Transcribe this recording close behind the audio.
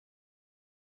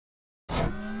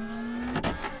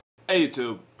Hey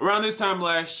YouTube, around this time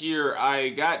last year I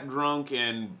got drunk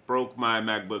and broke my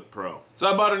MacBook Pro. So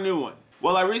I bought a new one.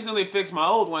 Well, I recently fixed my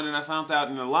old one and I found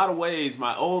out in a lot of ways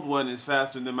my old one is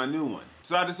faster than my new one.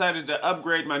 So I decided to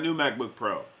upgrade my new MacBook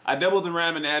Pro. I doubled the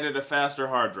RAM and added a faster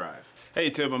hard drive.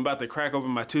 Hey YouTube, I'm about to crack open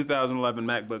my 2011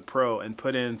 MacBook Pro and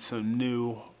put in some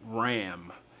new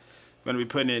RAM. I'm going to be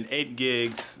putting in 8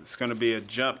 gigs. It's going to be a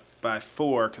jump by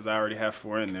 4 because I already have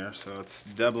 4 in there, so it's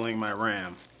doubling my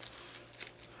RAM.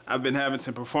 I've been having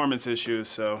some performance issues,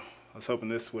 so I was hoping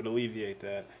this would alleviate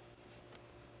that.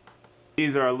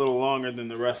 These are a little longer than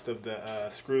the rest of the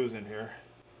screws in here.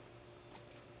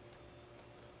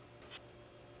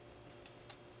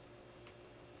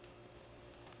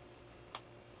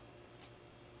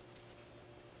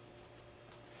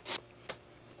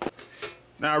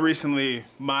 Now I recently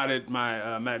modded my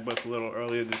MacBook a little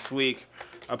earlier this week.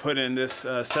 I put in this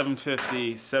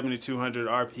 750, 7200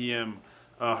 RPM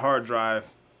hard drive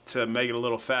to make it a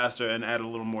little faster and add a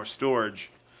little more storage.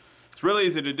 It's really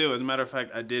easy to do. As a matter of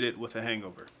fact, I did it with a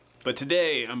hangover. But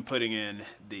today I'm putting in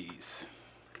these.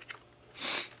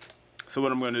 So what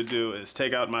I'm going to do is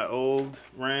take out my old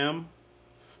RAM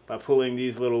by pulling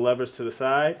these little levers to the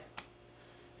side,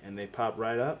 and they pop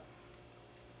right up.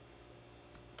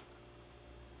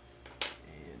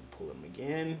 And pull them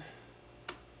again.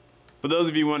 For those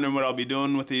of you wondering what I'll be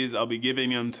doing with these, I'll be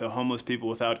giving them to homeless people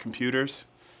without computers.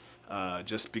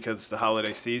 Just because it's the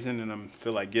holiday season and I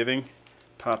feel like giving.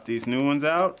 Pop these new ones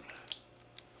out.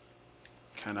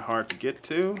 Kind of hard to get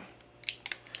to.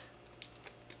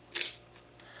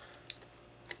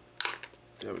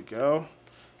 There we go.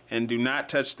 And do not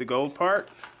touch the gold part.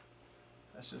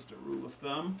 That's just a rule of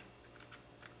thumb.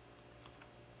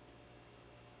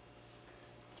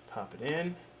 Pop it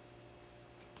in.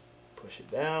 Push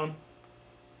it down.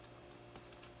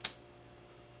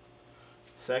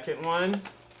 Second one.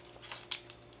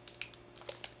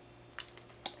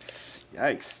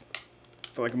 Yikes. I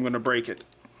feel like I'm gonna break it.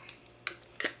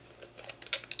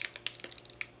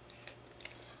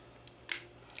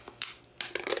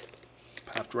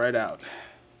 Popped right out.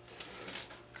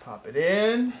 Pop it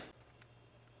in.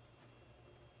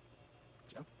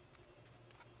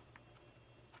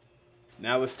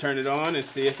 Now let's turn it on and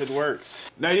see if it works.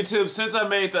 Now YouTube, since I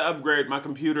made the upgrade, my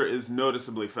computer is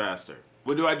noticeably faster.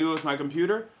 What do I do with my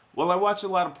computer? Well, I watch a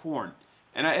lot of porn.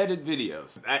 And I edit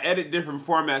videos. I edit different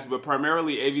formats, but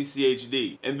primarily AVC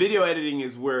HD. And video editing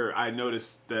is where I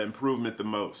notice the improvement the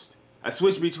most. I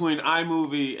switch between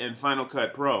iMovie and Final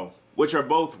Cut Pro, which are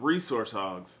both resource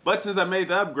hogs. But since I made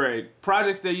the upgrade,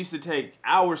 projects that used to take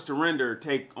hours to render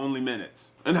take only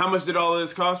minutes. And how much did all of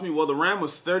this cost me? Well, the RAM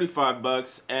was 35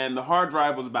 bucks and the hard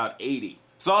drive was about 80.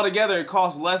 So altogether, it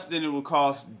cost less than it would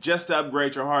cost just to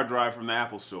upgrade your hard drive from the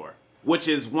Apple Store, which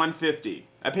is $150.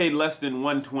 I paid less than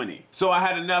 $120. So I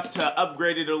had enough to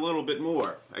upgrade it a little bit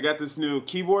more. I got this new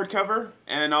keyboard cover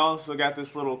and I also got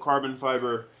this little carbon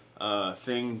fiber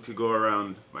thing to go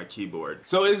around my keyboard.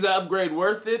 So is the upgrade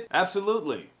worth it?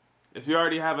 Absolutely. If you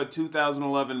already have a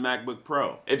 2011 MacBook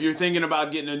Pro. If you're thinking about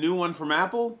getting a new one from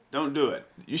Apple, don't do it.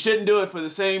 You shouldn't do it for the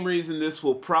same reason this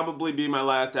will probably be my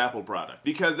last Apple product.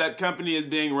 Because that company is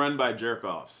being run by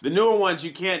jerk-offs. The newer ones,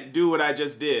 you can't do what I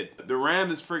just did. The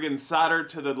RAM is friggin' soldered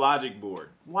to the logic board.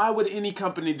 Why would any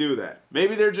company do that?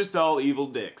 Maybe they're just all evil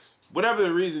dicks. Whatever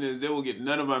the reason is, they will get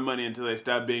none of my money until they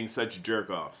stop being such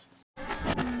jerk-offs.